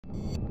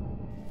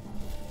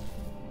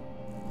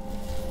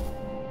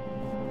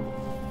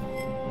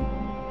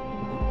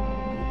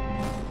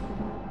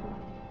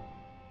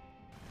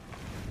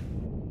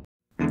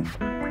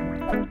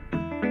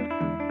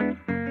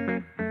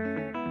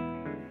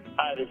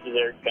is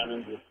Eric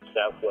Cummins with the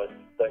Southwest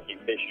Kentucky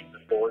Fishing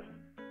Report.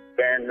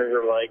 Barren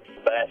River Lake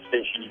bass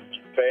fishing has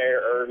been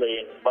fair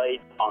early and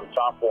late on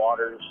top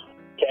waters.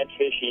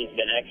 Catfishing has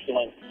been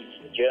excellent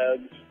using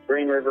jugs.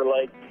 Green River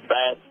Lake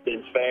bass has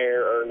been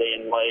fair early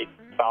and late,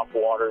 top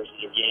waters.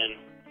 Again,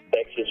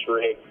 Texas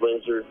rig,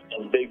 lizards,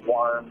 and big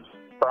worms.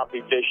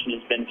 Crappie fishing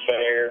has been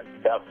fair,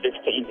 about 15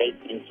 to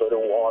 18 foot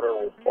of water.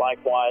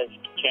 Likewise,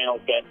 channel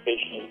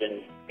catfishing has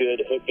been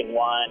good, hook and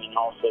line, and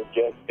also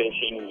jug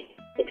fishing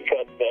with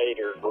cut bait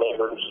or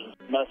livers.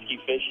 Muskie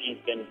fishing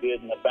has been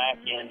good in the back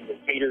end of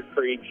Feeder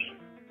Creeks,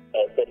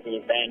 taking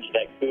advantage of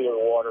that cooler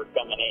water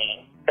coming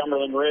in.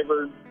 Cumberland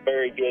River,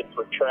 very good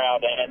for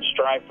trout and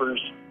stripers.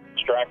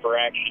 Striper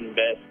action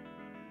best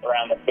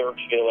around the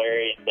Thurksville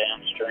area and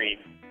downstream.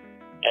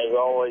 As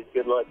always,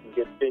 good luck and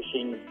good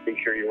fishing. Be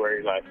sure you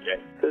wear your life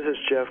jacket. This is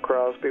Jeff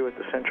Crosby with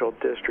the Central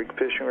District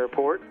Fishing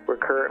Report.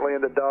 We're currently in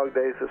the dog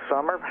days of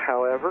summer.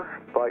 However,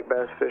 black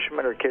bass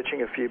fishermen are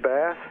catching a few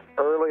bass.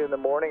 Early in the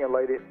morning and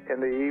late in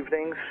the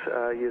evenings,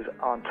 use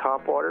on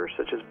top waters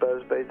such as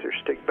buzz baits or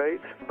stick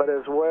baits. But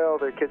as well,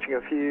 they're catching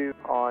a few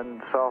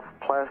on soft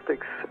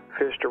plastics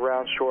fished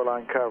around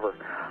shoreline cover.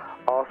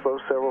 Also,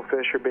 several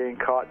fish are being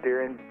caught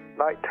during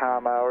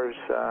nighttime hours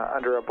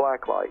under a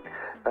black light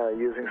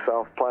using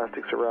soft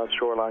plastics around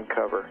shoreline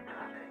cover.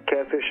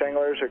 Catfish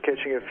anglers are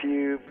catching a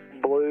few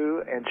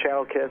blue and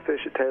channel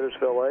catfish at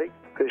Taylorsville Lake,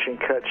 fishing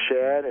cut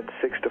shad in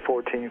 6 to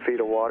 14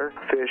 feet of water.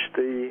 Fish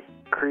the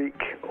creek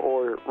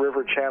or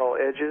river channel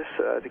edges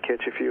to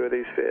catch a few of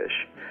these fish.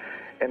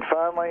 And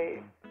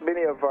finally,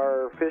 many of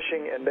our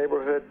fishing and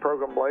neighborhood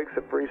program lakes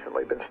have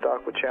recently been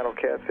stocked with channel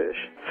catfish.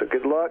 So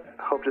good luck.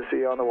 Hope to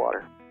see you on the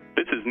water.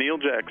 This is Neil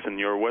Jackson,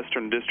 your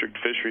Western District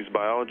Fisheries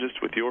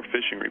Biologist with your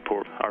fishing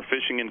report. Our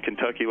fishing in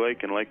Kentucky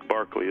Lake and Lake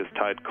Barkley is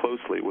tied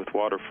closely with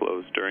water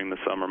flows during the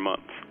summer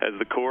months. As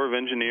the Corps of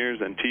Engineers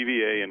and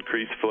TVA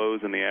increase flows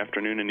in the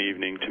afternoon and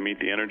evening to meet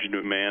the energy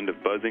demand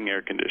of buzzing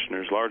air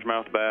conditioners,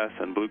 largemouth bass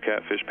and blue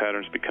catfish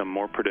patterns become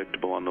more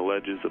predictable on the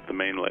ledges of the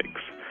main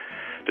lakes.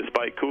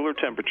 Despite cooler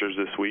temperatures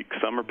this week,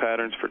 summer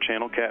patterns for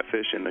channel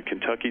catfish in the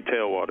Kentucky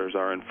tailwaters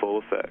are in full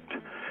effect.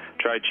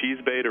 Try cheese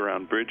bait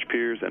around bridge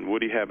piers and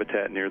woody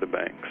habitat near the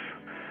banks.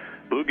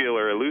 Bluegill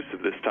are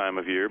elusive this time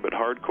of year, but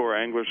hardcore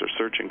anglers are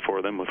searching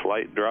for them with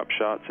light drop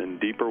shots in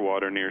deeper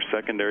water near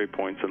secondary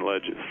points and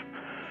ledges.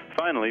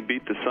 Finally,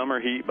 beat the summer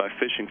heat by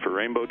fishing for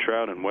rainbow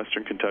trout in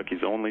western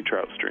Kentucky's only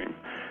trout stream.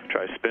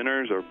 Try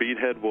spinners or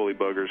beadhead woolly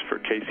buggers for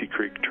Casey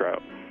Creek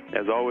trout.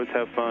 As always,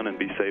 have fun and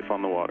be safe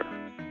on the water.